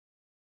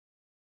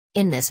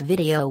In this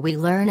video we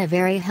learn a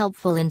very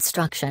helpful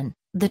instruction,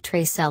 the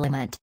trace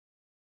element.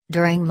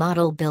 During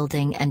model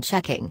building and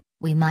checking,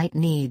 we might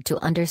need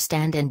to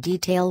understand in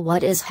detail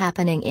what is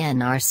happening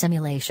in our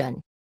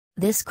simulation.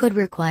 This could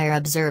require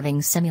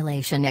observing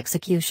simulation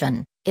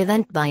execution,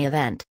 event by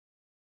event.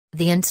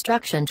 The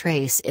instruction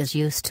trace is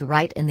used to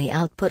write in the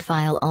output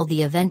file all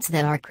the events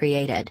that are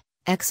created,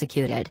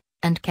 executed,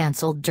 and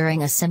cancelled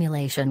during a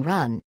simulation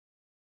run.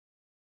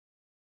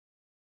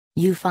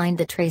 You find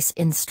the trace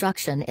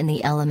instruction in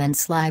the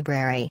Elements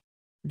library.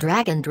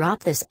 Drag and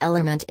drop this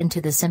element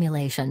into the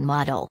simulation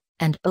model,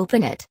 and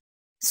open it.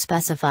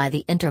 Specify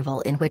the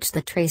interval in which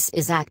the trace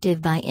is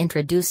active by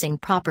introducing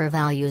proper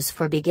values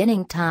for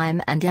beginning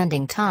time and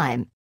ending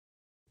time.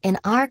 In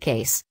our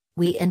case,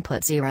 we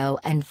input 0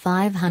 and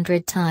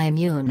 500 time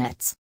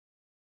units.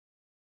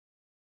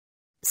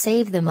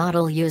 Save the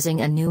model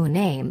using a new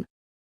name.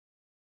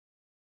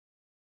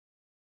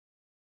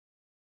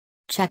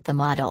 Check the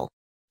model.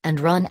 And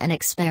run an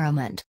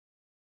experiment.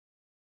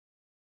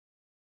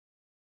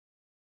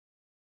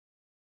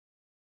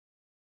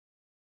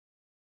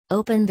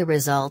 Open the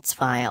results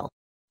file.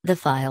 The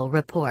file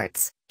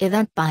reports,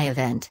 event by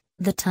event,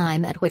 the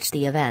time at which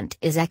the event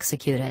is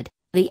executed,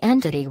 the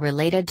entity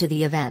related to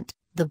the event,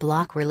 the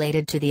block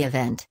related to the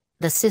event,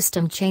 the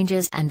system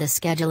changes and the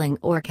scheduling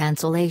or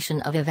cancellation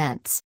of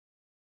events.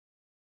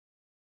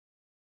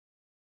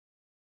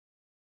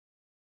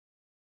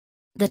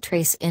 The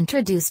trace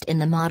introduced in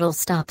the model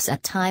stops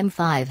at time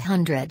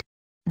 500.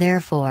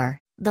 Therefore,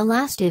 the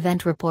last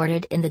event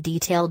reported in the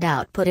detailed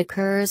output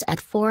occurs at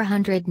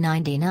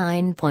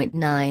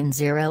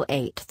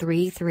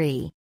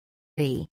 499.90833.